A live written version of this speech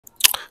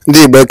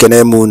Ndị Igbo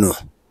ekene m unu.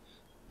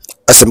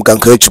 Asị m ka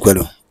nke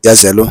echikwelu ya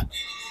zelu.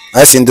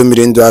 Anyị si ndụ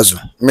mmiri ndụ azụ,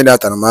 mmiri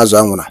atara m azụ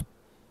anwụra.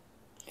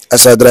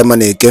 Asa dịrị mma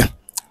na eke,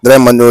 dịrị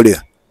mma na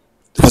orie,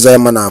 dịkwazara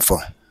mma na afọ,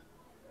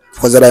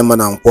 dịkwazara mma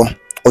na nkwọ,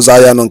 ụzọ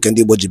ahịa anọ nke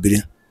ndị Igbo ji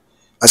biri.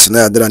 Asị na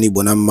ya dịrị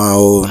n'Igbo na mma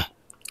o.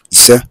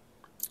 Ise,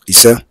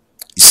 ise,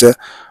 ise.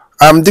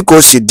 Dịka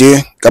o si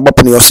dị ka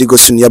agbapụ na ya ọsọ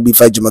igosi na ya bụ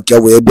ife anyị ji maka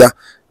ya wee bịa.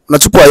 Na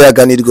tupu anyị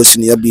aga n'igosi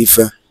na ya bụ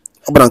ife,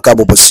 ọ bụla nke a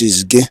bụ ụbọchị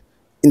izu gị.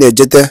 Ị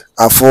na-ejete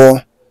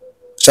afọ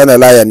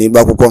channel aya n'igbe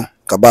akwụkwọ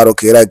ka baro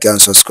ka like and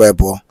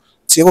subscribe o.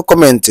 Tinyekwa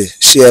kọmentị,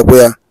 share kwa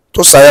ya,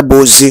 tụsa ya bụ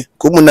ozi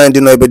ka ụmụnne ndị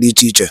nọ ebe dị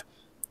iche iche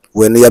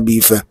wee nụ ya bụ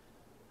ife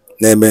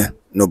na-eme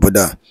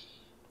n'obodo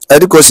a.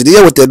 Dịka o si dị,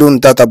 ihe wetara unu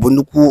tata bụ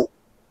nnukwu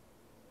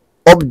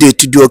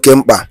update dị oke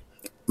mkpa.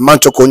 Mma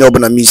nchọ ka onye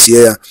ọbụla m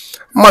isie ya,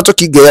 mma nchọ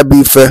ka ige ya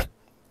bụ ife,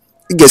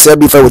 igesi ya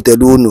bụ ife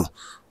wetara unu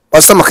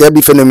gbasa maka ya bụ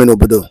ife na-eme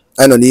n'obodo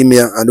anyị nọ n'ime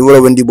ya. And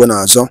were ndị Igbo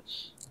na-azọ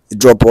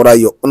drop ụra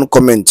your own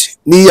comment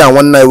n'ihe a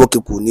nwanne anyị nwoke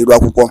kwuru n'iru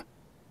akwụkwọ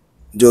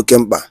dị oke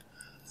mkpa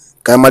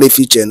ka anyị mara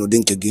ife iche n'ụdị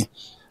nke gị.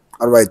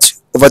 Alright,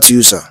 over to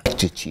you, sir.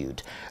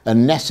 Attitude, a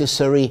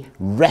necessary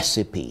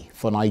recipe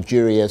for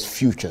Nigeria's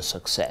future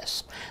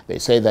success. They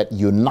say that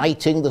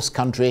uniting this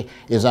country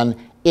is an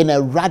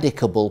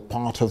ineradicable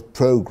part of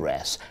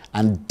progress,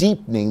 and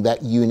deepening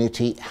that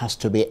unity has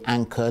to be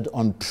anchored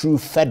on true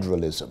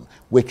federalism,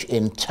 which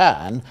in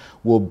turn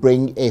will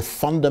bring a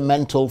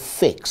fundamental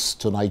fix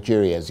to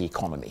Nigeria's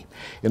economy.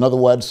 In other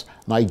words,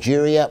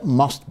 Nigeria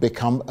must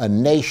become a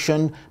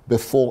nation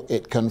before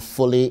it can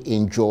fully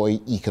enjoy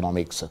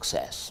economic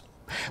success.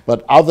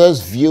 But others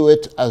view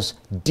it as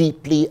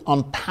deeply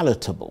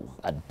unpalatable,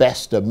 at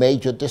best a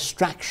major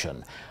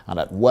distraction, and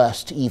at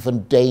worst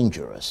even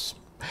dangerous.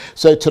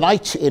 So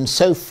tonight,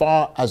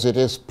 insofar as it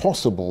is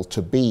possible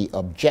to be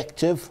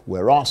objective,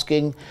 we're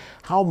asking,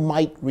 how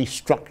might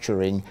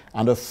restructuring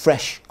and a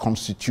fresh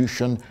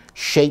constitution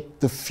shape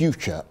the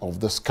future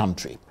of this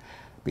country?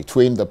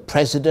 Between the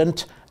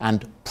president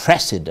and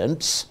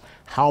precedents,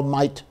 how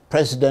might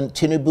President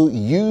Tinubu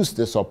use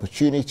this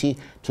opportunity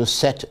to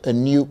set a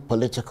new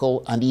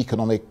political and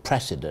economic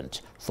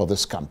precedent for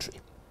this country?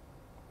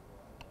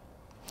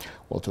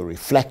 Well, to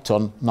reflect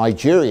on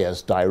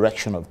Nigeria's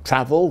direction of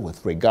travel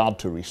with regard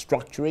to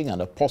restructuring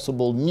and a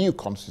possible new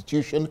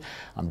constitution,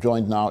 I'm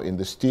joined now in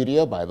the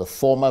studio by the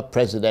former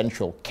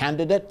presidential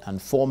candidate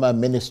and former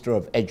Minister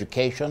of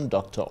Education,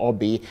 Dr.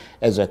 Obi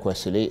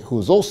Ezekwesili,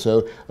 who's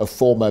also a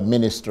former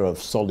Minister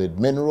of Solid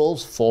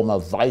Minerals, former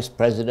Vice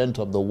President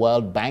of the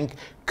World Bank,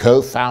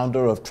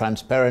 co-founder of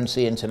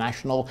Transparency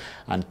International,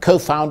 and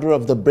co-founder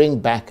of the Bring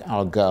Back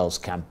Our Girls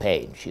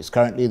campaign. She's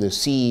currently the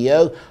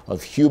CEO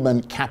of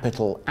Human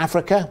Capital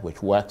Africa,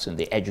 which works in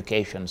the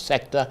education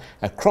sector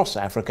across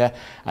Africa,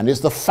 and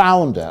is the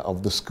founder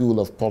of the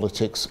School of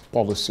Politics,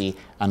 Policy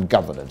and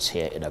Governance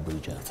here in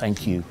Abuja.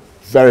 Thank you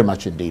very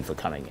much indeed for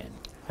coming in.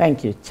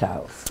 Thank you,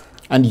 Charles.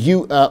 And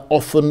you are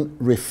often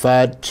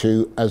referred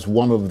to as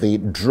one of the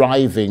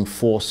driving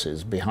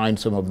forces behind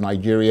some of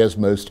Nigeria's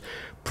most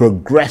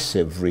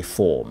progressive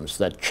reforms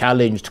that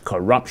challenged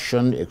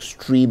corruption,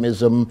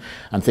 extremism,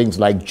 and things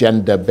like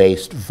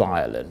gender-based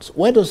violence.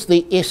 Where does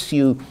the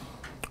issue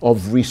of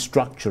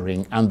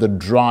restructuring and the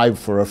drive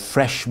for a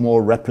fresh,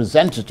 more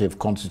representative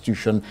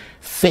constitution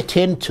fit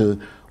into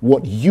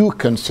what you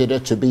consider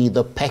to be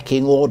the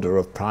pecking order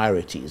of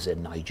priorities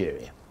in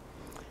Nigeria?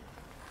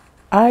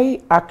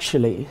 I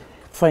actually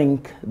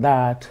think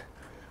that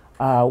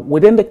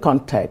within the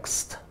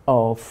context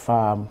of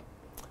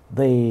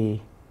the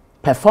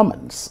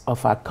performance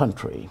of our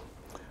country,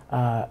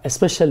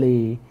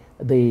 especially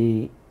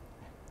the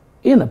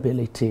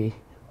inability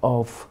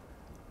of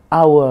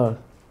our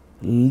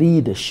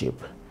leadership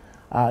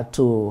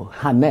to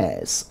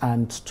harness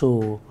and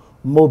to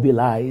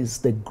mobilize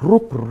the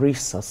group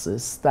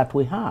resources that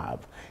we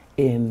have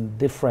in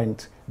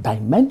different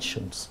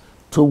dimensions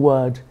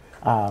toward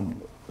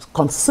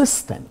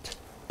consistent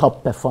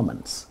top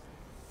performance.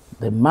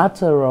 The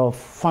matter of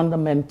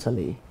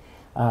fundamentally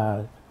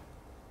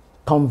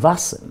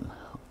conversing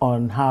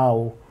on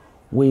how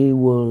we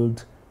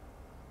would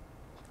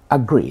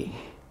agree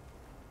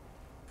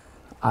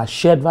our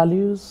shared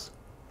values,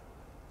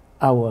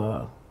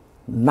 our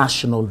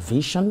national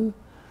vision,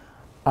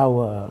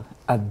 our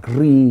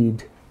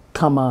agreed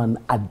common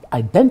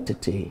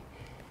identity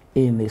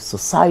in a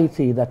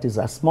society that is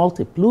as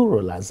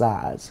multi-plural as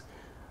ours,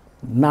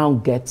 now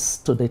gets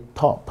to the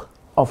top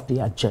of the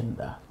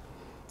agenda.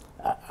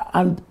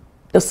 And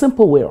the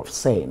simple way of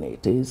saying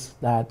it is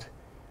that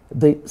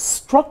the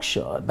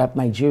structure that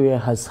Nigeria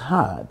has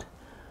had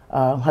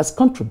has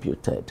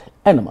contributed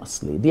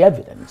enormously. The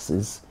evidence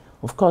is,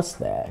 of course,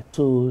 there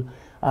to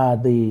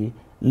the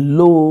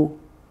low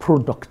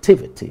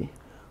productivity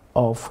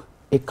of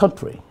a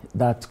country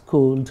that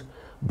could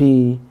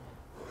be,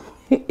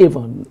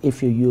 even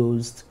if you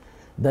used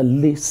the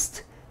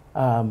least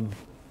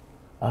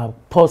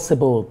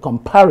possible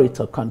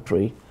comparator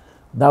country,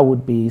 that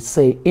would be,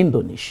 say,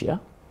 Indonesia,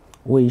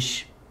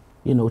 which,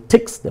 you know,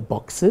 ticks the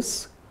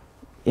boxes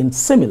in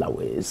similar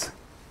ways.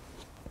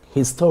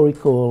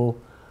 Historical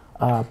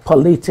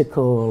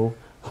political,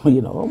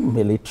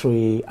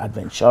 military,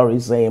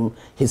 adventurism,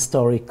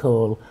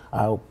 historical,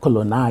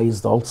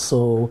 colonized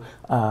also,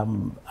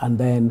 and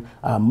then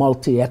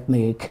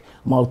multi-ethnic,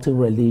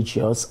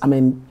 multi-religious. I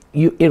mean,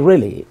 it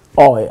really,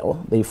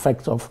 oil, the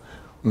effect of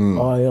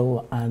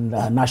oil and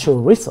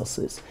natural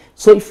resources.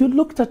 So if you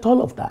looked at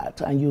all of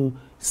that and you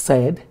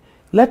said,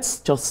 let's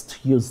just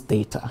use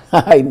data.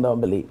 I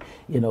normally,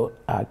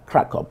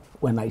 crack up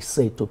when I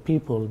say to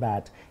people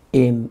that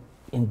in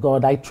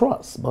God I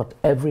trust, but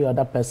every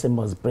other person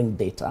must bring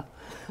data.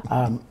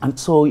 And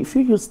so if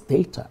you use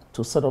data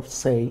to sort of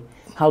say,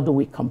 how do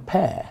we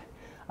compare?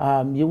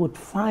 You would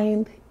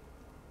find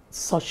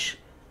such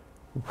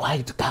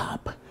wide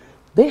gap.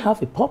 They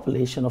have a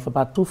population of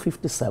about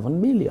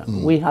 257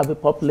 million. We have a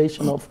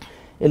population of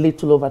a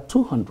little over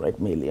 200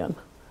 million.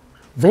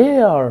 They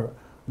are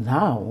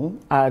now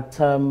at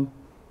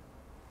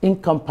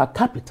income per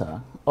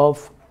capita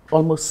of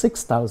almost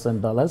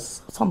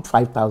 $6,000, some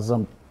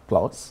 5,000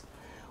 plus.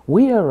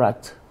 We are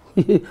at,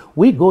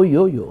 we go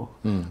yo-yo,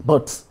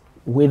 but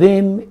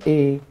within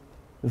a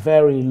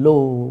very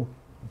low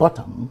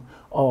bottom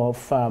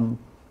of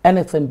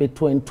anything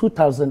between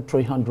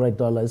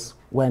 $2,300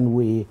 when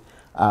we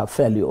are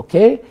fairly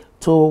okay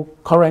to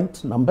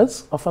current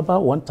numbers of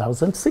about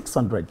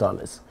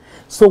 $1,600.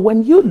 So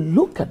when you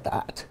look at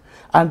that,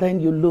 and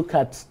then you look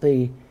at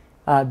the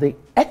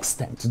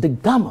extent, the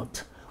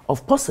gamut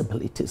of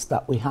possibilities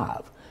that we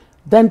have,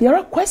 then there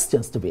are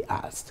questions to be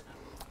asked.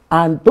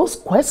 And those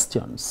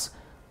questions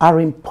are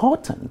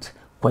important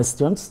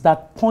questions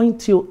that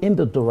point you in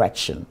the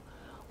direction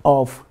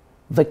of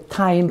the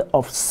kind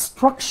of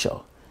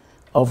structure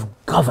of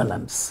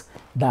governance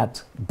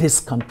that this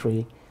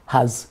country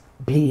has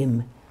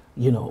been,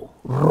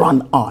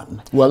 run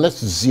on. Well,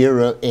 let's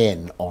zero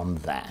in on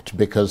that,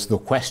 because the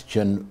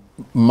question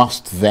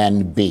must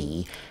then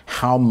be,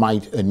 how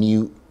might a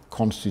new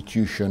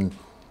constitution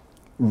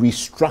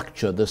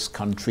restructure this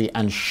country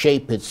and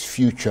shape its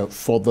future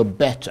for the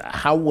better?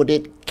 How would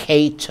it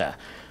cater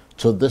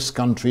to this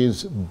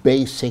country's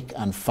basic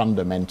and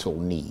fundamental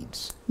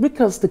needs?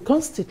 Because the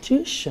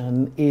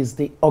Constitution is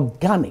the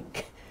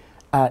organic,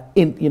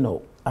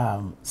 the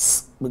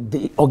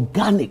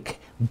organic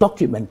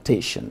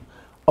documentation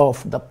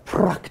of the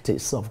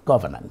practice of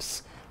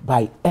governance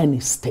by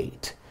any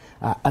state,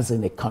 as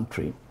in a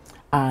country.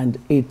 And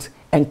it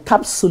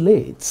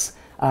encapsulates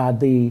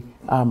the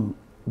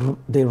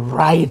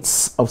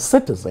rights of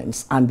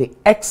citizens and the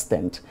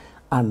extent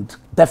and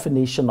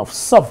definition of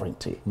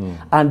sovereignty,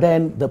 and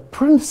then the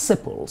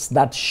principles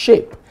that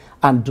shape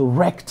and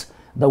direct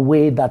the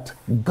way that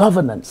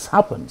governance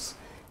happens.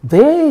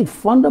 They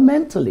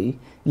fundamentally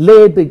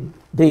lay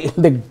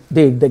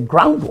the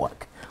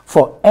groundwork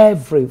for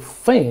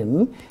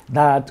everything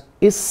that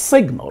is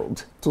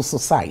signaled to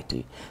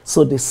society.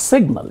 So the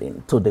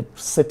signaling to the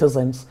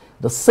citizens,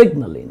 the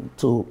signaling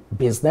to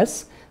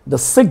business, the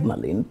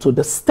signaling to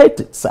the state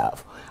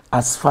itself,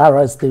 as far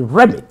as the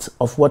remit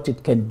of what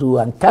it can do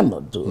and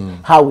cannot do,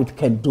 how it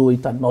can do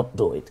it and not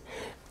do it.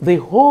 The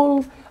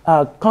whole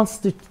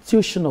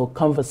constitutional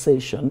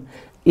conversation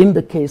in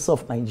the case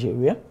of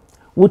Nigeria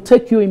would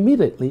take you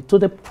immediately to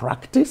the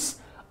practice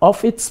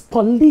of its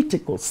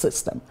political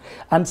system.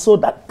 And so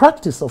that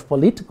practice of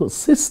political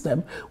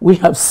system, we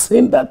have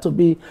seen that to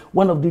be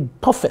one of the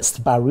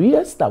toughest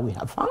barriers that we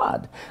have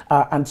had.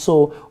 And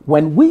so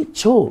when we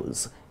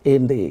chose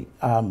at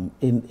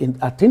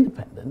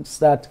independence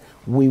that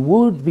we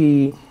would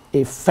be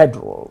a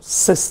federal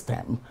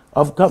system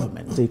of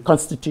government, the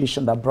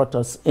constitution that brought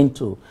us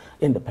into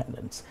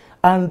independence.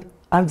 And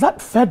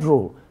that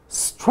federal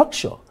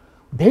structure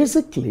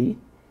basically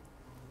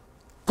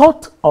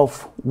thought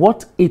of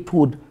what it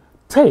would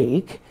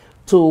take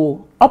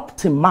to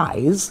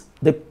optimize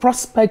the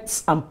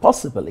prospects and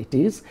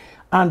possibilities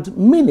and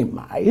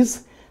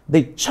minimize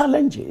the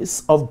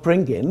challenges of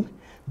bringing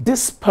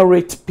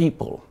disparate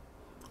people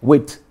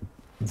with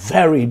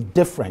very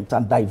different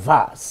and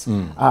diverse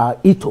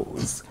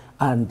ethos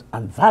and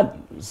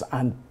values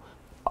and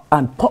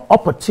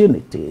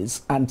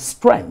opportunities and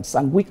strengths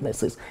and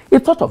weaknesses.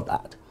 It thought of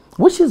that,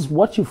 which is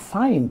what you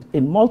find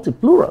in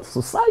multi-plural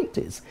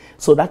societies.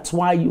 So that's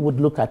why you would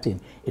look at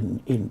in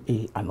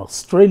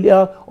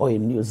Australia or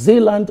in New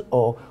Zealand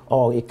or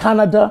in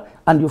Canada,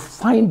 and you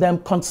find them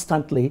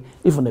constantly,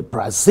 even in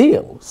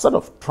Brazil, sort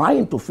of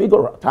trying to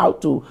figure out how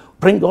to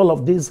bring all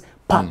of these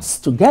parts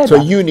together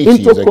so unity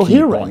into is a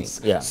coherence.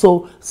 Key point. Yeah.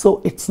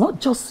 So it's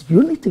not just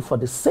unity for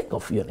the sake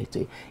of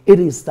unity. It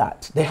is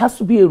that there has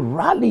to be a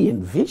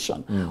rallying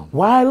vision,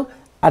 while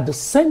at the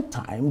same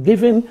time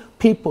giving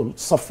people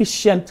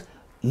sufficient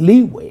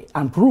leeway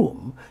and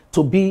room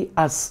to be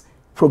as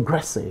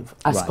progressive,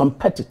 as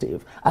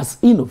competitive, as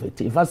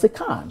innovative as they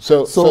can.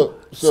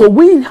 So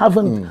we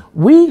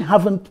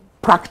haven't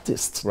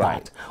practiced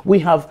that. We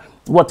have,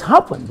 what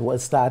happened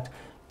was that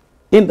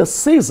in the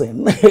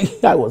season,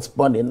 I was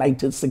born in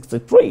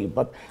 1963,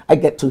 but I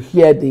get to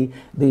hear the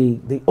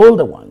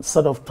older ones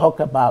sort of talk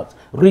about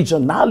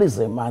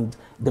regionalism and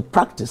the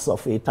practice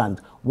of it and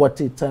what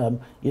it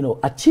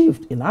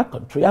achieved in our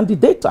country and the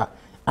data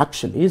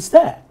actually is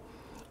there.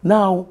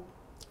 Now,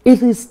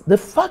 it is the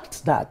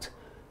fact that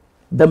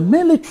the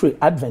military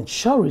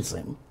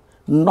adventurism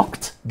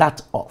knocked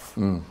that off.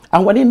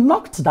 And when it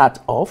knocked that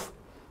off,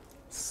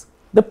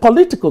 the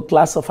political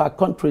class of our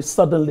country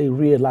suddenly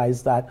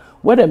realized that,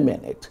 wait a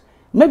minute,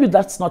 maybe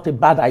that's not a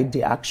bad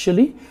idea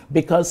actually,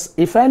 because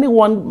if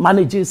anyone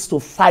manages to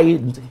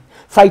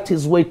fight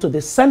his way to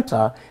the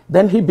center,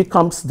 then he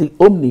becomes the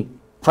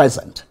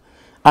omnipresent.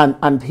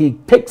 And he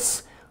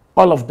takes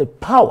all of the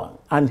power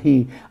and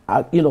he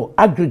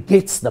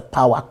aggregates the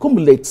power,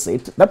 accumulates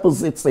it,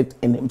 deposits it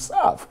in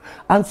himself.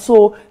 And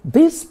so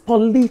this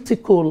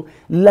political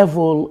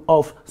level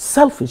of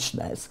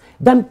selfishness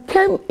then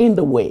came in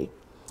the way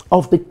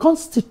of the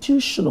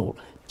constitutional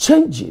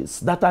changes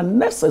that are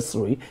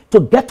necessary to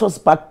get us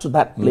back to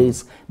that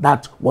place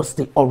that was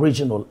the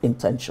original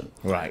intention.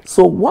 Right.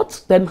 So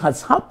what then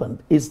has happened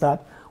is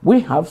that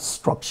we have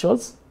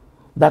structures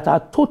that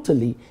are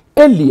totally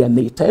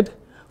alienated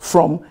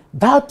from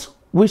that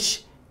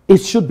which it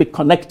should be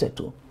connected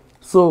to.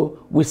 So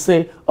we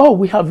say, oh,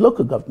 we have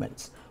local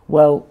governments.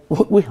 Well,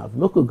 we have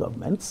local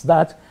governments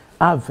that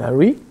are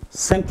very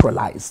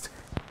centralized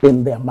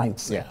in their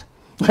mindset. Yeah.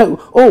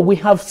 Oh, we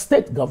have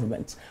state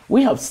governments.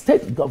 We have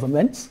state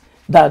governments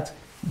that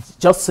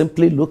just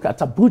simply look at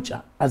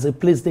Abuja as a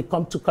place they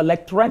come to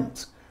collect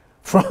rent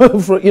from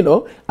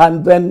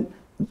and then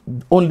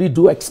only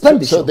do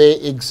expenditure. So they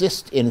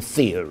exist in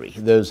theory,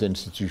 those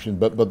institutions,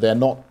 but they're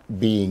not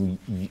being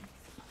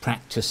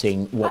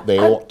practicing what they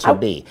ought to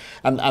be.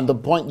 And the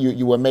point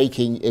you were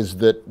making is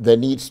that there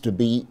needs to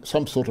be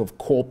some sort of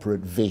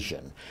corporate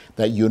vision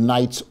that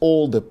unites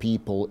all the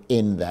people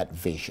in that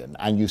vision.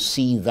 And you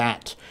see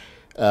that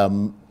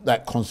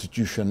that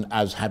constitution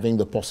as having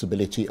the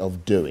possibility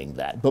of doing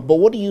that. But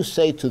what do you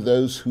say to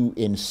those who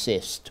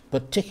insist,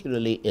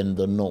 particularly in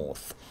the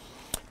North,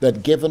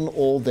 that given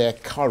all their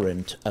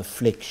current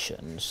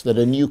afflictions, that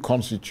a new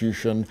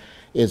constitution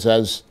is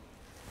as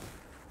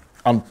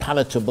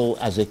unpalatable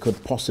as it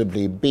could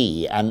possibly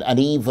be, and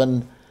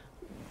even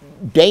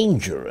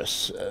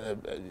dangerous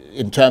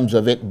in terms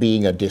of it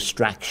being a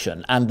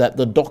distraction, and that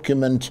the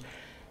document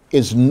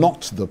is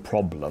not the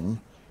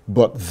problem,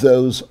 but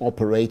those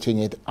operating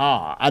it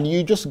are? And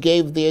you just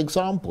gave the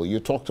example. You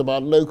talked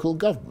about local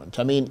government.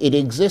 I mean, it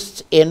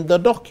exists in the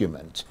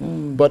document,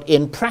 but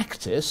in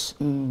practice,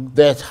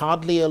 there's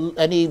hardly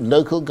any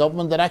local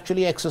government that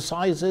actually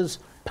exercises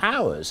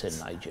powers in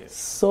Nigeria.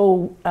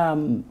 So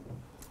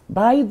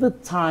by the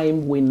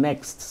time we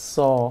next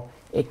saw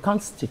a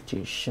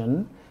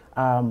constitution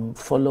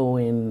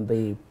following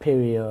the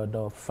period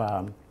of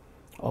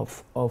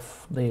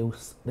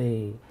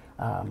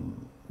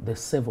the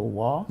Civil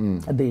War,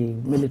 the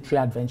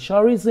military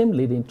adventurism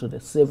leading to the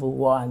Civil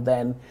War, and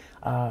then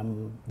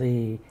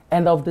the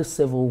end of the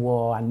Civil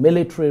War and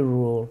military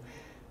rule.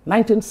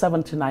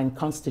 1979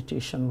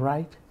 Constitution,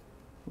 right,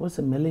 was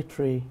a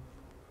military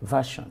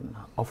version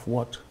of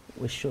what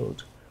we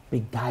should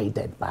be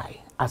guided by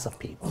as a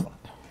people.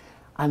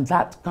 And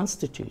that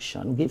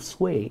Constitution gives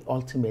way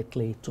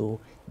ultimately to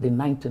the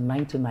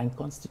 1999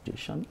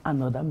 Constitution,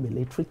 another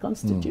military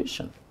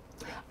constitution.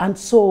 And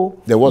so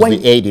there was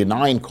the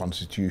 89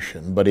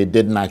 Constitution, but it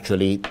didn't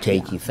actually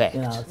take effect.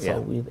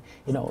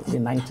 The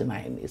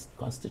 99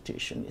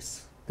 Constitution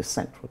is the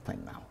central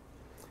thing now.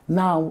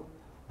 Now,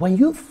 when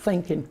you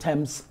think in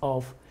terms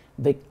of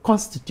the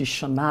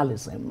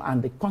constitutionalism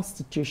and the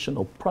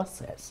constitutional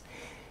process,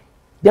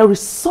 there is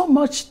so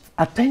much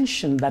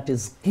attention that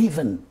is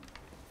given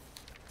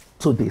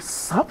to the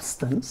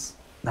substance,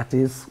 that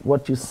is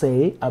what you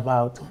say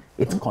about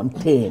it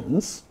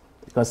contains,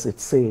 because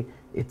it's the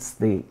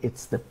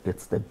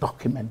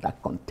document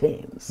that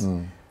contains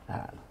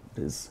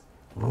these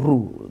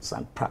rules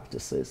and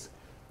practices.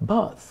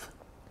 But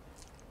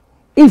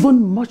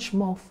even much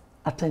more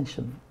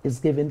attention is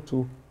given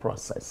to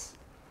process.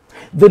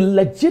 The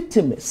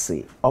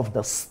legitimacy of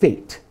the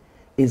state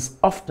is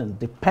often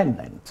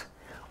dependent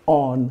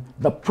on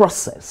the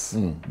process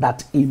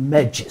that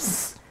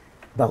emerges,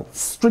 the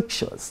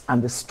strictures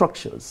and the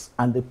structures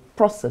and the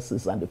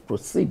processes and the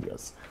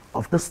procedures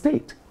of the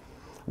state.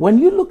 When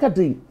you look at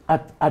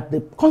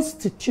the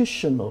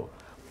constitutional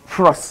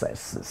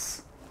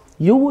processes,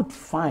 you would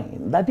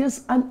find that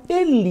there's an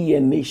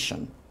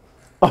alienation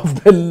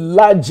of the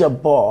larger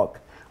bulk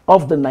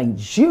of the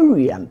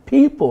Nigerian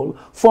people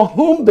for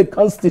whom the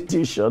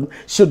Constitution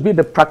should be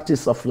the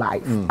practice of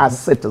life as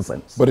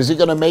citizens. But is it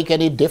going to make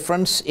any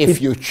difference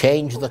if you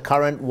change the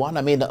current one?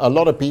 I mean, a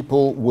lot of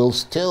people will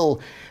still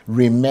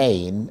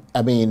remain,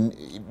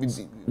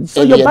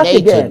 so you're back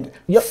again.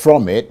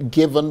 From it,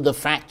 given the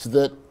fact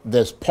that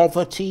there's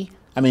poverty,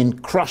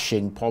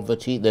 crushing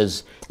poverty,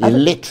 there's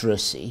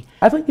illiteracy.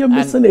 I think you're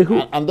missing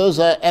and those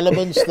are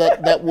elements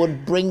that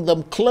would bring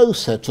them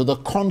closer to the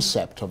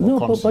concept of a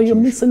constitution. But you're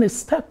missing a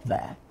step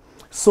there.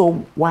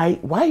 So why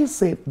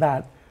is it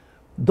that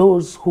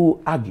those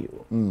who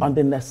argue on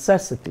the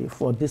necessity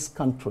for this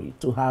country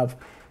to have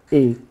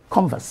a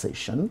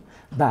conversation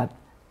that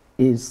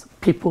is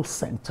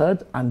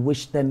people-centered and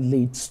which then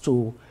leads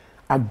to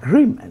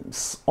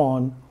agreements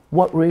on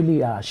what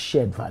really are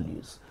shared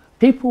values.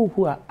 People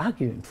who are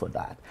arguing for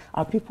that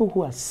are people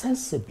who are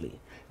sensibly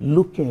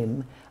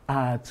looking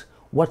at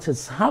what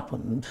has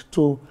happened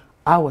to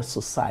our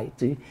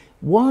society.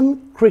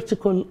 One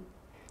critical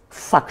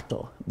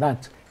factor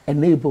that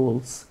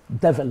enables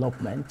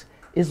development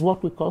is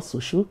what we call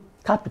social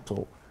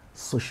capital,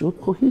 social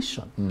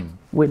cohesion.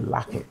 We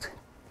lack it.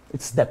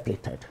 It's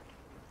depleted.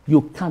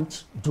 You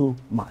can't do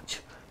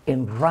much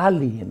in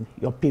rallying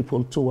your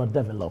people toward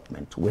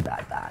development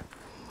without that.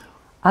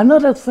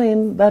 Another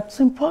thing that's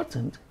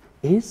important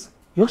is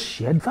your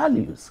shared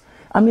values.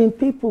 I mean,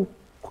 people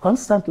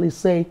constantly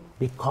say,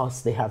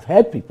 because they have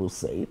heard people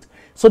say it,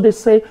 so they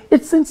say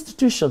it's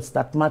institutions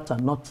that matter,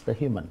 not the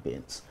human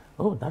beings.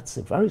 Oh, that's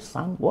a very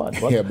sound word.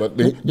 But yeah, but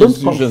the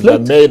institutions are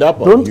made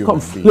up of don't human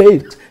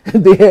conflate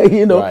the,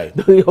 you know, Right.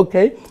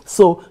 okay?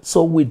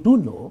 So we do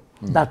know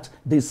that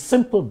the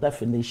simple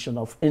definition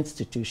of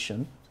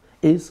institution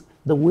is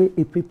the way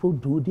people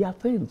do their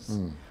things.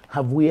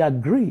 Have we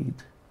agreed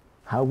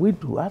how we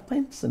do our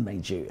things in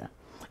Nigeria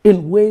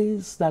in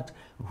ways that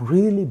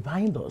really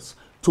bind us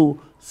to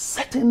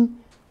certain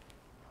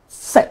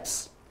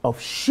sets of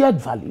shared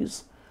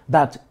values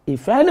that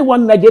if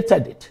anyone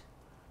negated it,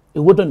 it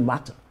wouldn't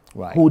matter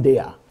who they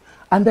are.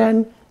 And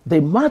then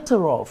the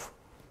matter of,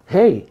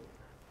 hey,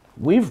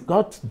 we've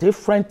got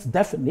different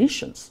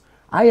definitions.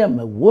 I am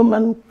a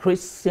woman,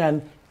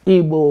 Christian,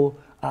 Igbo,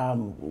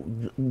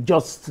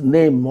 just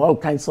name all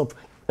kinds of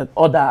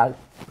other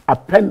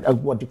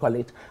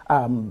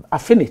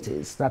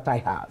affinities that I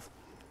have.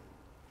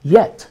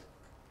 Yet,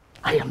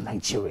 I am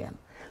Nigerian.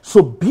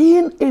 So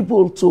being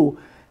able to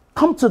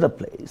come to the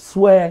place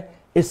where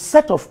a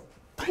set of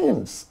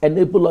things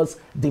enable us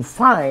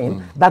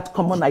define that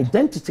common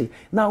identity.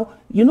 Now,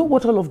 you know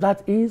what all of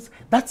that is?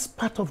 That's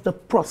part of the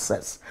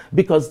process,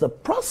 because the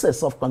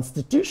process of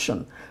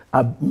constitution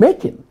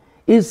making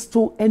is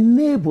to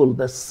enable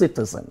the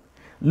citizen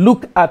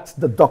look at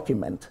the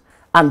document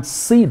and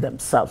see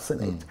themselves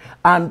in it.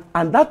 And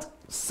that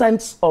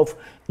sense of,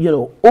 you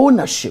know,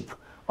 ownership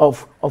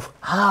of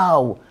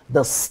how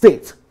the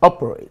state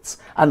operates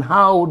and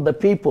how the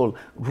people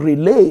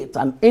relate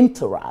and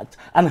interact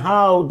and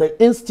how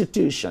the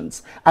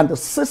institutions and the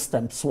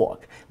systems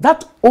work.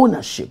 That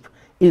ownership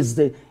is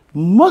the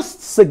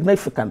most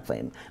significant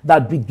thing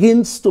that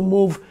begins to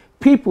move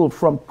people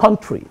from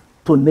country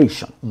to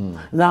nation.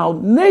 Now,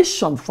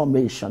 nation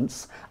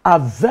formations are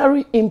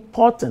very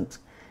important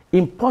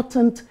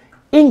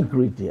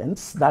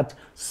ingredients that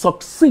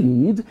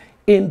succeed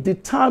in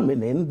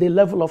determining the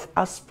level of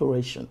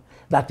aspiration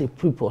that the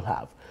people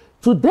have.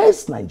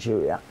 Today's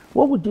Nigeria,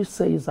 what would you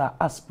say is our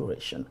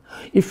aspiration?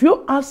 If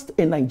you asked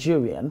a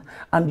Nigerian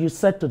and you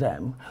said to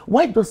them,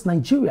 why does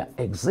Nigeria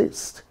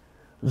exist?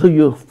 Do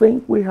you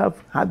think we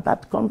have had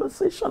that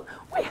conversation?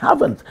 We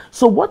haven't.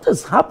 So what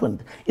has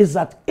happened is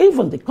that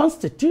even the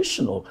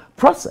constitutional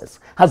process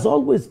has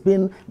always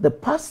been the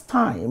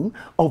pastime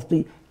of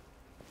the,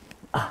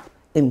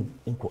 in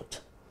quote,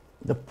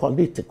 the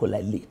political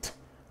elite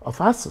of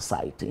our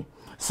society.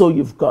 So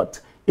you've got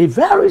a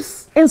very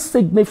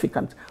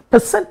insignificant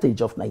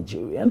percentage of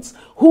Nigerians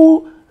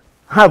who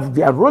have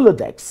their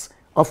Rolodex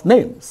of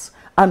names.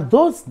 And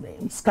those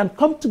names can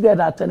come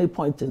together at any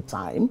point in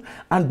time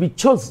and be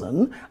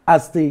chosen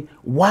as the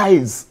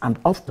wise and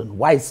often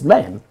wise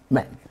men,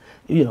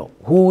 you know,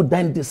 who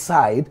then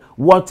decide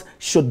what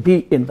should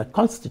be in the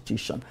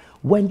Constitution.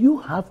 When you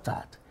have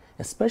that,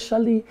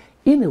 especially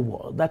in a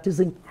world that is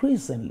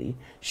increasingly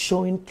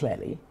showing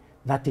clearly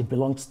that it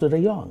belongs to the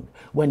young.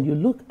 When you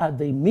look at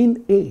the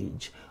mean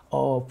age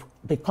of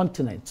the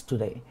continent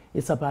today,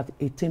 it's about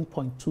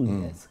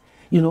 18.2 years.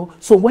 You know,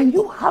 so when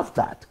you have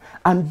that,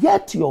 and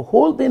yet you're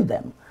holding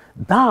them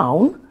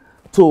down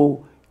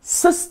to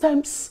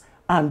systems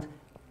and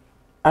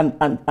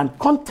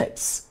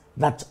contexts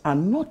that are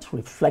not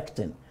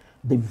reflecting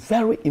the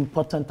very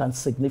important and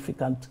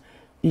significant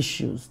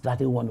issues that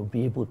they want to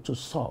be able to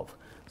solve.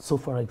 So,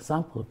 for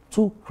example,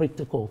 two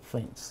critical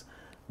things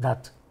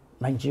that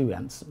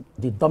Nigerians,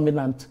 the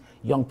dominant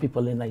young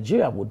people in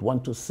Nigeria, would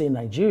want to see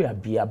Nigeria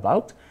be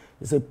about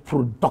is a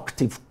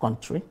productive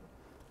country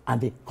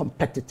and a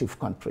competitive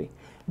country.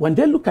 When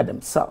they look at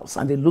themselves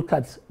and they look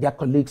at their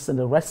colleagues in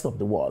the rest of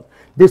the world,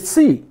 they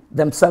see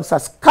themselves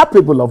as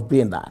capable of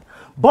being that.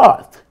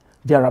 But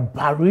there are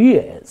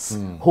barriers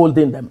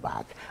holding them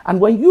back.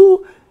 And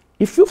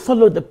if you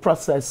follow the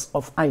process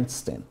of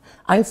Einstein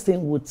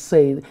would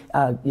say,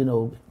 you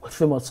know, a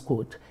famous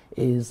quote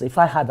is, if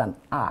I had an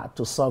hour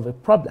to solve a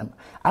problem,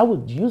 I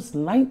would use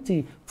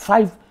if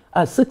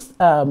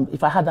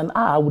I had an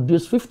hour, I would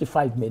use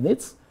 55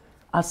 minutes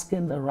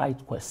asking the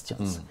right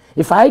questions.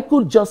 If I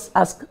could just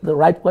ask the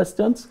right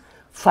questions,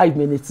 5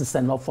 minutes is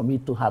enough for me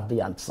to have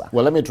the answer.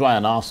 Well, let me try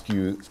and ask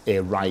you a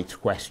right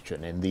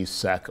question in these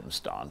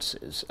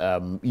circumstances.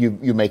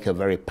 You make a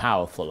very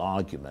powerful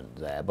argument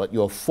there, but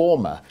your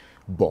former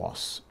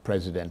boss,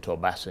 President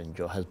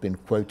Obasanjo, has been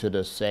quoted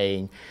as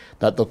saying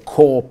that the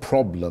core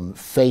problem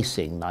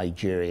facing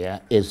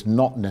Nigeria is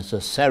not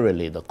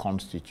necessarily the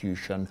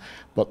constitution,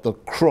 but the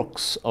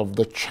crux of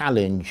the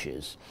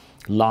challenges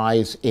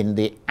lies in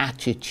the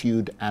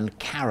attitude and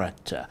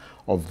character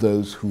of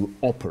those who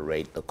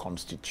operate the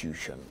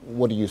Constitution.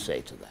 What do you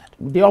say to that?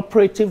 The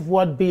operative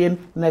word being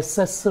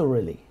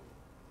necessarily.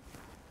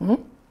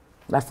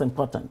 That's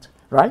important,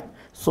 right?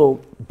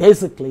 So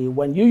basically,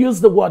 when you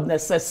use the word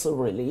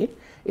necessarily,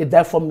 it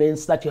therefore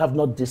means that you have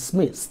not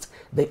dismissed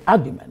the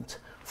argument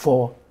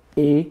for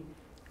a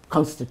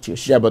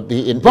constitution. Yeah, but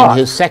in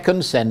his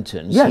second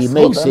sentence, he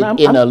makes it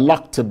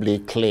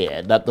ineluctably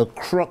clear that the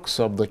crux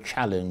of the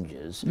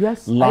challenges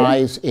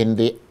lies in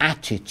the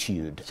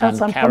attitude and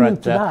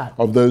character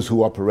of those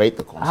who operate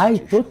the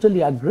Constitution. I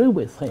totally agree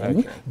with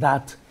him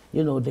that,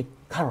 you know, the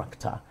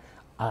character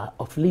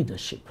of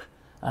leadership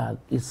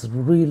is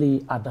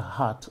really at the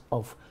heart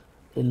of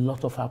a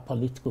lot of our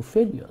political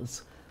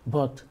failures,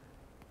 but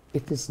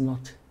it is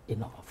not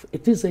enough.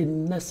 It is a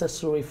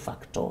necessary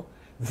factor,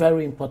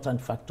 very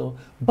important factor,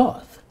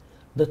 but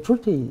the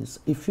truth is,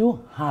 if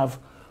you have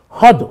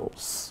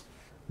hurdles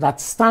that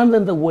stand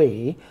in the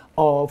way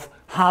of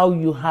how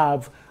you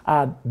have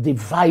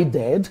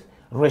divided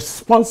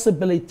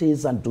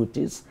responsibilities and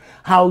duties,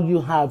 how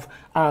you have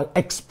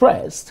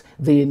expressed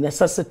the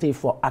necessity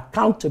for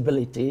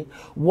accountability,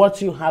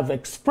 what you have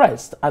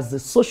expressed as the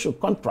social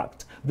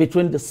contract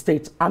between the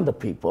state and the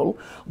people,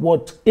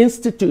 what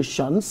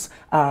institutions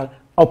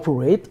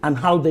operate and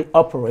how they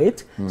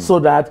operate, so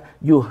that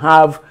you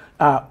have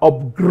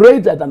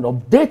upgraded and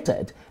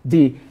updated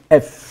the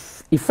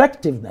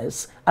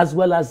effectiveness as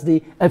well as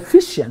the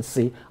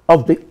efficiency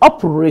of the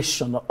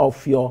operation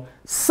of your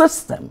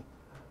system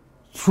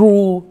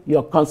through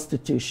your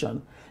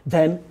constitution,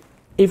 then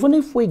even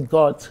if we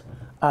got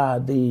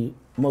the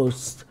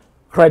most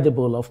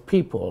credible of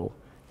people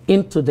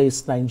in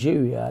today's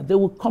Nigeria, they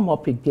will come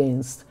up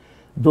against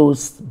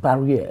those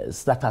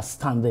barriers that are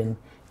standing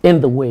in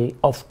the way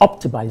of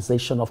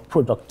optimization of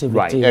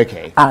productivity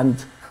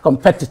and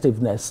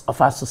competitiveness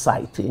of our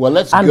society. Well,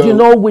 you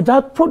know,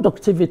 without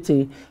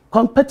productivity,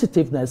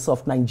 competitiveness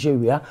of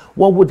Nigeria,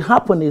 what would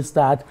happen is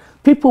that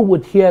people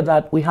would hear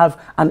that we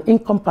have an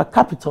income per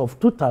capita of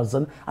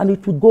 2,000 and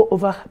it would go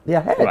over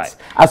their heads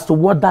as to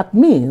what that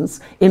means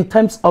in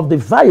terms of the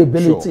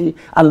viability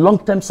and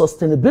long-term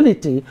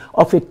sustainability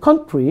of a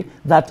country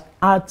that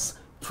adds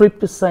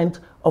 3%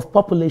 of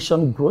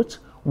population growth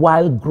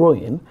while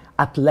growing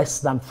at less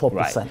than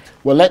 4%.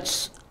 Well,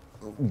 let's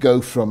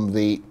go from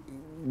the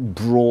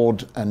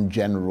broad and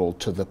general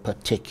to the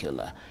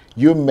particular.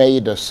 You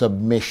made a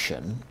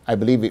submission, I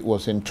believe it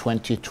was in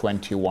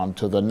 2021,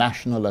 to the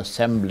National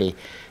Assembly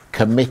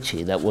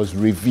committee that was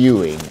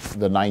reviewing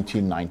the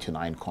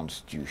 1999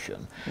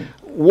 Constitution.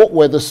 What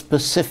were the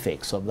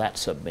specifics of that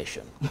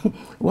submission?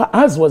 Well,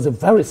 ours was a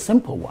very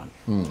simple one.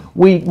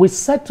 We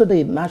said to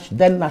the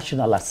then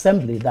National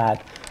Assembly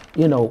that,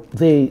 you know,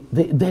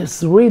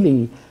 there's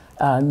really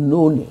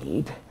no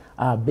need,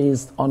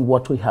 based on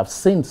what we have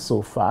seen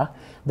so far,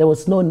 there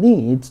was no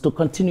need to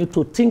continue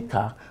to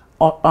tinker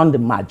on the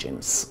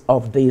margins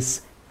of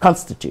this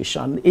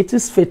Constitution. It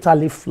is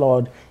fatally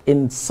flawed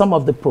in some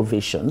of the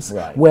provisions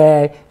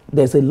where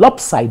there's a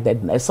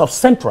lopsidedness of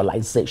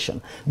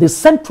centralization. The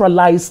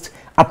centralized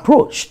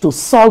approach to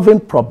solving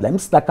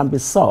problems that can be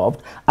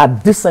solved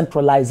at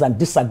decentralized and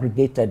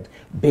disaggregated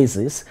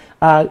basis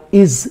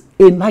is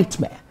a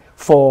nightmare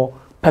for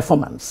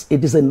performance.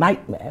 It is a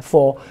nightmare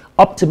for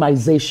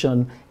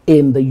optimization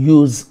in the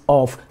use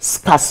of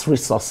scarce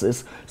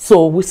resources.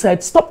 So we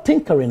said, stop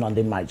tinkering on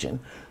the margin.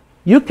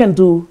 You can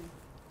do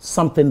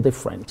something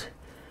different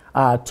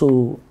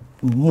to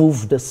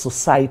move the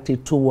society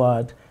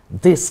toward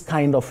this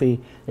kind of a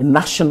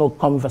national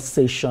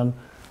conversation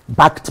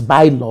backed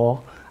by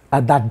law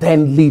that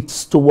then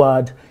leads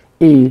toward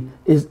a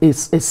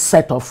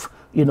set of,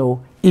 you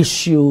know,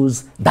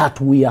 issues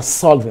that we are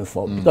solving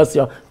for, because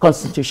your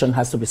constitution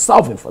has to be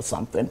solving for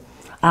something.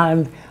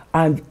 And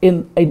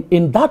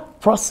in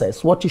that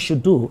process, what you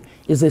should do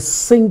is a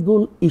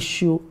single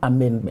issue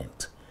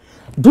amendment.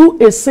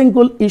 Do a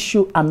single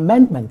issue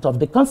amendment of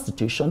the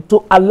Constitution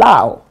to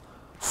allow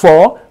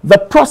for the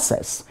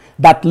process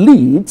that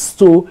leads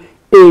to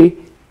a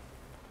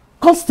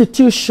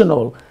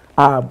constitutional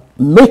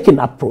making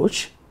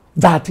approach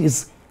that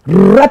is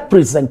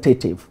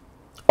representative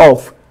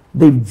of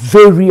the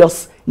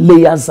various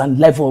layers and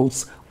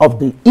levels of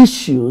the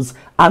issues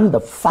and the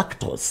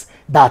factors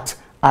that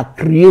are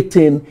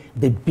creating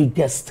the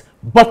biggest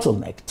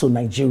bottleneck to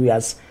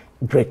Nigeria's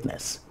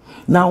greatness.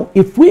 Now,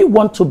 if we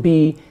want to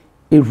be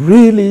a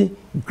really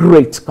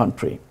great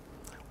country,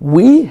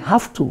 we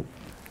have to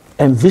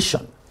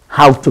envision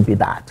how to be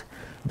that.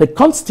 The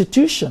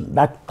Constitution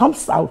that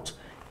comes out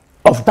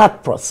of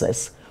that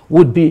process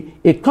would be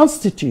a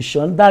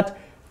Constitution that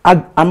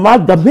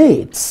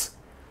amalgamates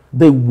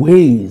the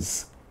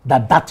ways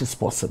that that is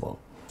possible.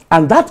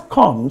 And that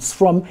comes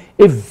from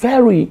a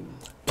very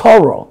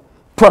thorough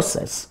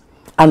process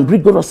and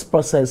rigorous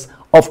process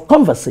of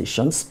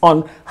conversations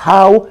on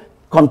how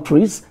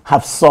countries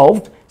have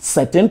solved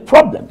certain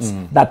problems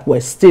that were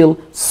still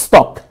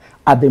stuck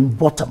at the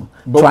bottom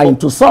trying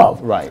to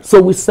solve.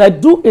 So we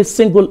said, do a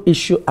single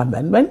issue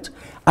amendment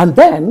and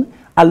then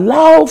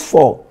allow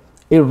for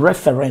a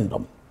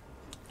referendum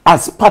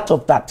as part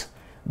of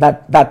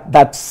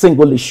that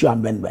single issue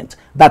amendment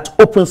that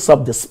opens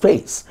up the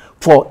space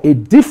for a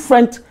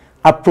different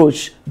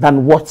approach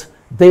than what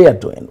they are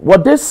doing.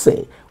 What they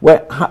say,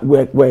 we're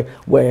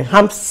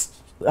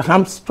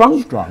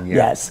hamstrung,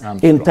 yes,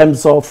 in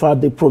terms of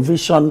the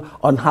provision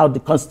on how the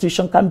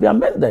Constitution can be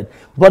amended.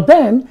 But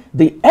then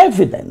the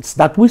evidence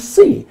that we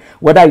see,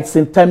 whether it's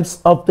in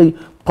terms of the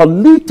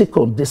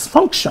political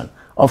dysfunction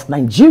of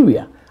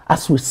Nigeria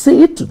as we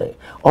see it today,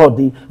 or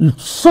the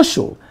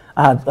social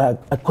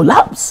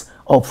collapse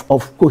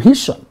of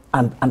cohesion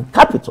and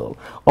capital,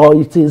 or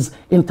it is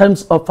in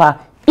terms of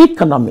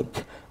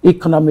economic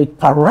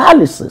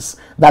paralysis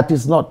that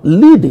is not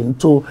leading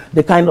to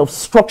the kind of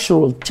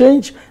structural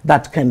change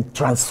that can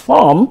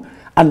transform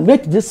and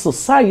make this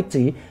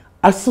society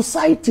a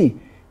society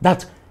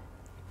that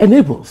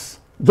enables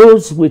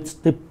those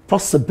with the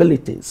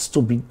possibilities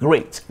to be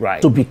great,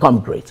 to become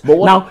great.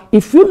 Now,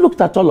 if you looked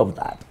at all of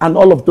that and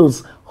all of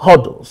those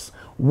hurdles,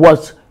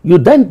 what you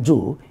then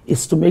do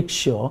is to make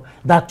sure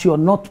that you're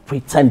not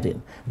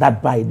pretending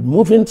that by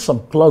moving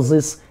some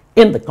clauses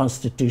in the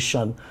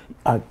Constitution,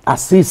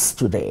 as is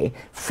today,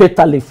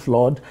 fatally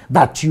flawed,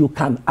 that you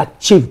can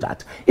achieve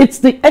that. It's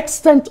the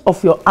extent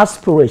of your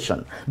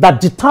aspiration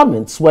that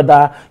determines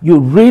whether you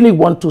really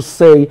want to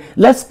say,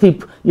 let's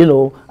keep,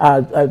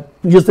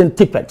 using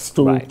tippets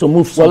to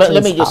move something. Well,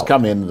 let me just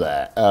come in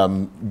there,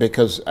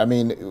 because, I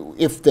mean,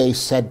 if they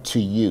said to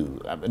you,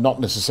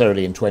 not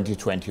necessarily in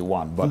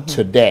 2021, but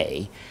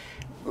today,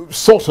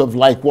 sort of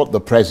like what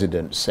the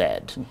president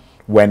said,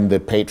 when the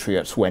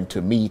Patriots went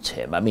to meet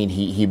him. I mean,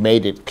 he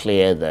made it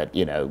clear that,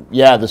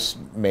 yeah, this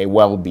may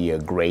well be a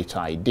great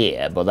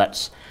idea, but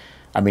that's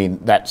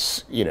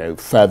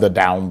further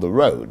down the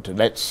road.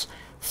 Let's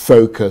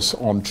focus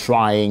on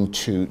trying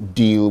to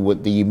deal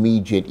with the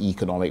immediate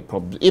economic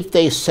problems. If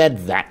they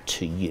said that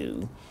to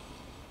you,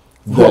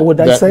 what would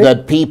I say?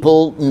 That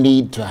people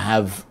need to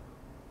have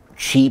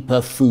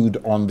cheaper food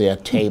on their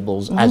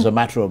tables as a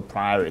matter of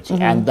priority,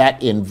 and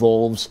that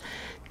involves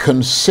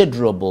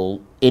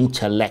considerable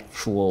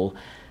intellectual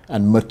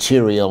and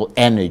material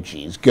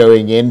energies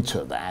going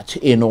into that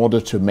in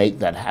order to make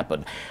that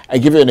happen. I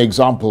give you an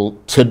example.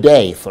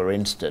 Today, for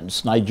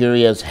instance,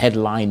 Nigeria's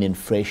headline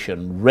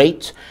inflation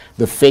rate,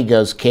 the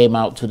figures came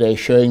out today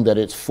showing that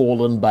it's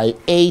fallen by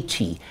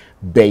 80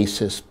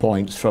 basis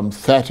points from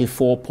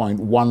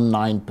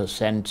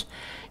 34.19%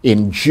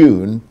 in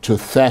June to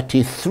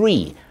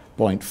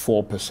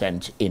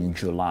 33.4% in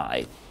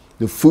July.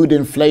 The food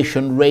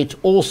inflation rate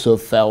also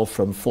fell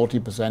from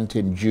 40%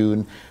 in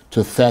June to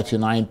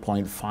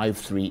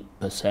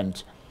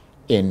 39.53%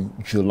 in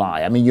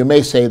July. I mean, you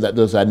may say that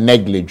those are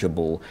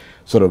negligible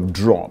sort of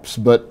drops,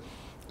 but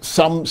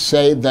some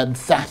say that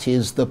that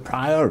is the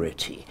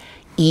priority,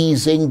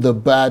 easing the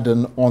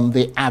burden on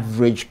the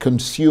average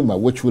consumer,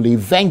 which will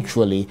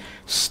eventually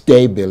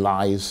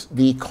stabilize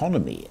the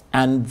economy.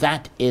 And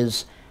that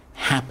is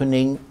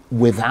happening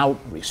without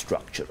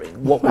restructuring.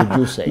 What would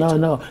you say?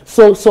 No.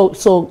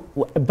 So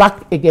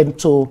back again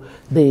to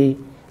the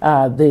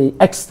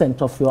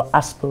extent of your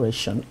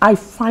aspiration. I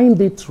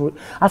find it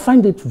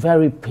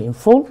very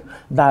painful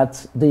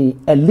that the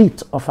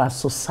elite of our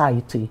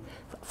society,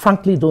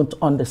 frankly, don't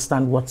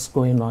understand what's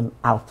going on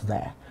out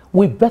there.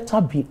 We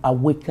better be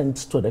awakened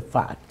to the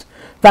fact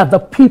that the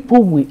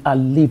people we are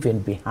leaving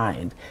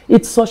behind,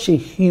 it's such a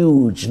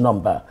huge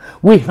number.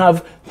 We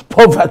have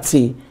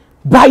poverty,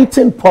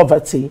 biting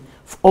poverty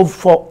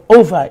for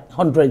over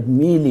 100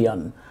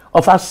 million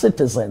of our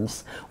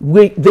citizens.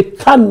 They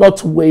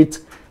cannot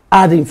wait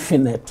ad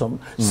infinitum.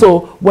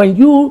 So when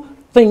you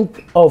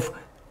think of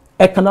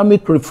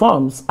economic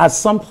reforms as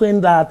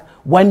something that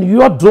when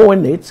you're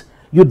doing it,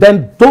 you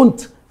then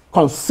don't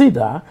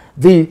consider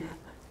the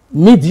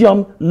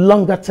medium,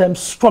 longer term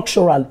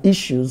structural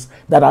issues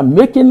that are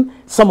making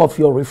some of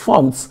your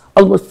reforms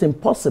almost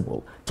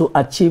impossible to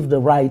achieve the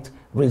right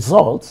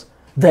results,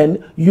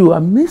 then you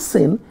are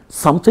missing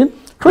something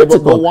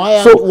critical.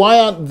 Yeah, but why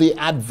aren't the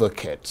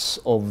advocates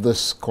of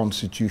this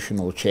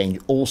constitutional change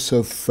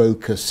also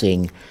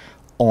focusing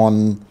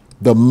on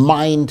the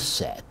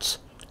mindset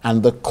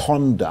and the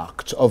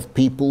conduct of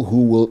people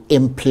who will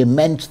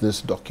implement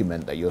this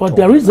document that you're talking about?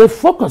 But there is a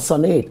focus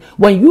on it.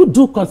 When you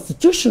do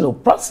constitutional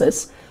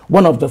process,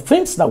 one of the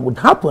things that would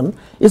happen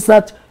is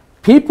that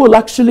people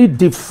actually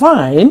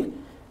define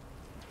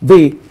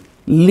the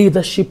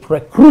leadership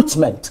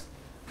recruitment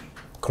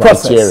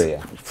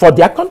criteria for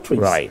their countries.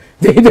 Right.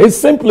 They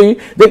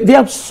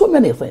have so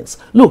many things.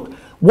 Look,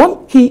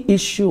 one key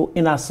issue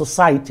in our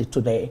society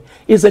today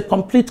is a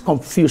complete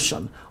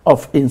confusion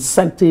of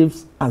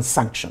incentives and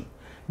sanction.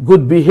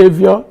 Good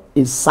behavior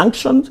is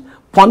sanctioned,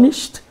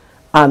 punished,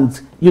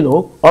 and,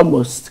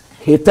 almost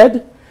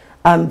hated,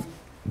 and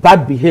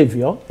bad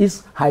behavior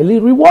is highly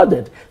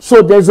rewarded.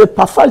 So there's a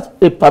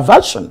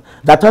perversion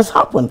that has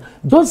happened.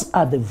 Those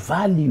are the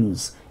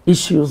values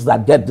issues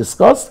that get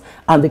discussed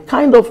and the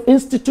kind of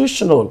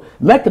institutional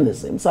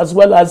mechanisms as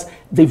well as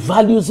the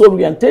values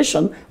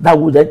orientation that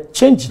would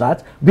change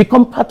that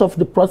become part of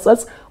the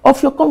process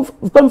of your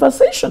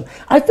conversation.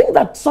 I think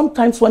that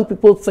sometimes when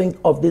people think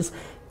of this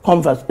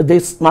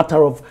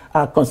matter of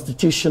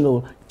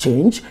constitutional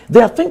change,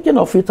 they are thinking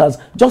of it as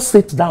just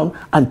sit down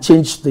and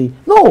change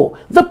no,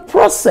 the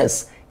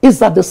process is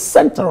at the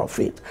center of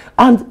it.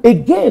 And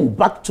again,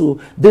 back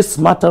to this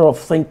matter of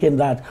thinking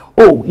that,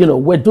 oh,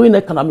 we're doing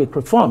economic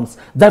reforms,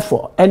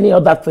 therefore any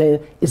other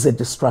thing is a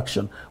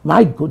distraction.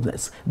 My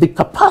goodness, the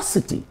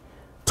capacity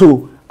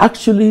to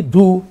actually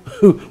do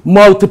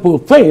multiple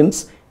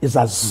things is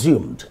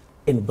assumed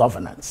in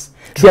governance.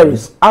 There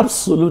is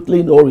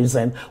absolutely no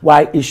reason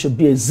why it should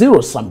be a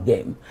zero-sum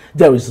game.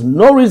 There is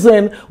no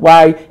reason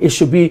why it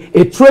should be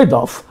a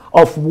trade-off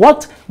of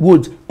what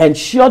would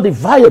ensure the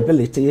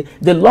viability,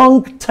 the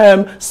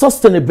long-term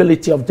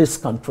sustainability of this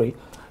country.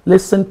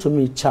 Listen to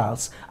me,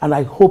 Charles, and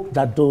I hope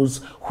that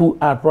those who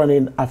are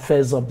running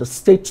affairs of the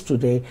state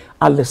today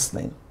are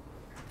listening.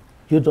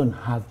 You don't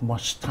have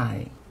much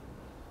time.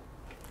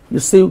 You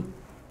see,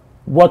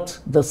 what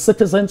the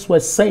citizens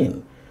were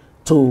saying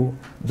to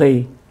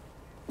the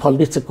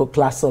political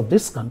class of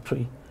this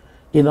country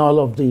in all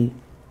of the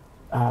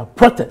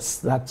protests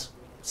that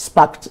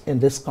sparked in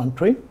this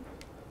country,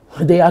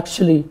 they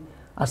actually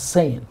are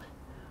saying,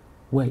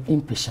 we're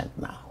impatient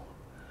now.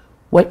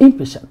 We're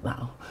impatient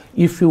now.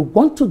 If you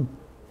want to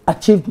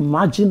achieve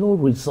marginal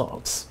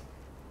results,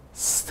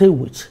 stay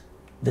with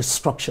the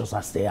structures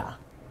as they are.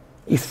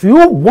 If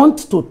you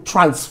want to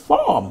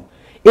transform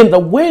in the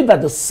way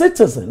that the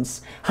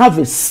citizens have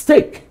a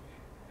stake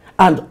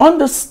and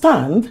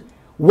understand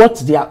what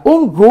their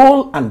own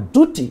role and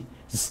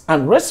duties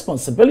and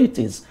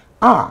responsibilities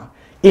are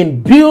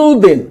in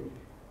building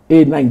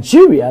a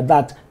Nigeria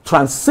that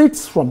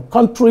transits from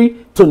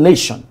country to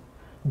nation,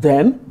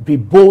 then be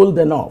bold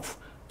enough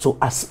to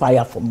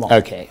aspire for more.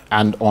 Okay,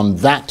 and on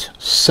that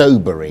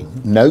sobering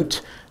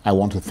note, I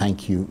want to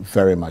thank you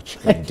very much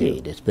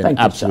indeed. It's been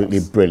absolutely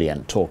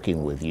brilliant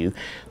talking with you.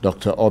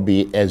 Dr.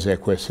 Oby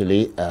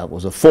Ezekwesili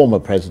was a former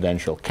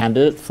presidential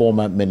candidate,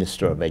 former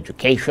Minister of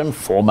Education,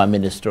 former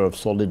Minister of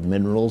Solid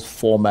Minerals,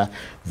 former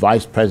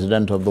Vice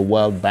President of the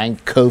World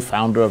Bank,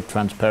 co-founder of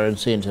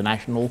Transparency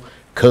International,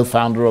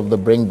 co-founder of the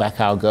Bring Back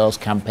Our Girls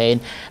campaign,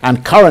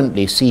 and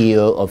currently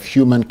CEO of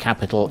Human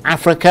Capital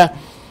Africa,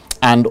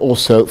 and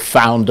also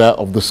founder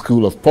of the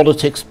School of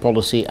Politics,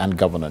 Policy and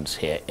Governance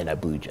here in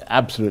Abuja.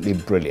 Absolutely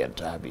brilliant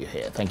to have you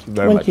here. Thank you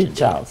very much. Thank you,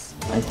 Charles.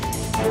 Thank you.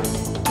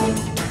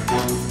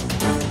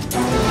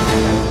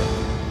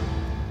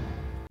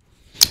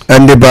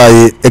 And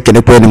by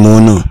ekenekweni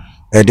mono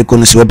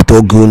edikono siwebto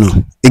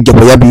ogono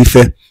igebo ya bi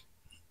ife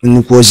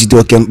nnukwu ozi dị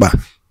oke mkpa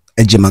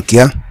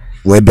ejemakia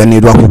wee bịa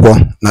n'iru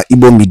akwụkwọ na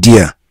Igbo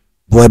Media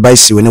bụ ebe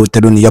isi wee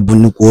na-wetara unu ya bụ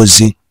nnukwu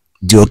ozi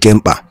dị oke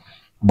mkpa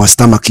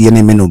gbasata maka ihe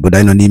na-eme n'obodo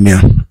anyị nọ n'ime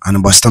ya, ana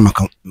gbasata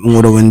maka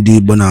nwere onwe ndị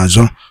Igbo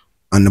na-azọ,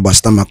 ana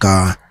gbasata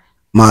maka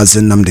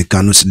Maazị Nnamdi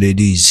Kanu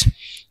Ladies.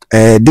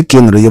 Dịka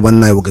ị nụrụ ihe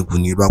nwanne anyị nwoke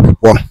kwuru n'iru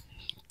akwụkwọ,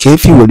 ka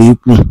efi were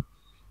ikwu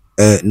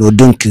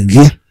n'udo nke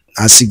gị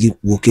asị gị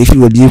kwuo ka efi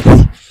were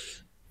ikwu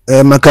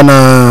maka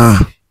na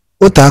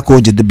otu aka o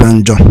jedebe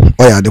njọ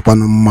ọ ya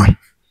adịkwanụ mma.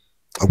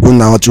 Ọgwụ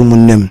na ọtụ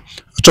ụmụnne m,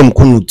 achọrọ m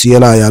ka unu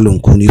tinyere anyị alụ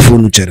nke unu ife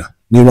unu chere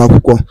n'iru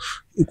akwụkwọ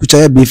ikwucha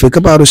ya bụ ife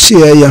kapa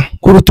arụsie ya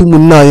kwurutu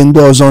ụmụnne anyị ndị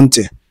ọzọ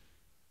ntị,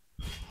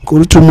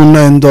 kwurutu ụmụnne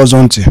anyị ndị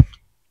ọzọ ntị.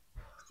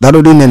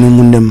 Daalụ dị nne na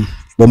ụmụnne m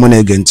Igbo m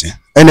na-ege ntị,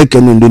 anyị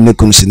na-ekene ndị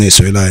nnekunu si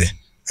na-esoyere anyị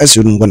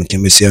esiri ngwa nke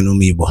mesịa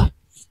n'ụmụ Igbo.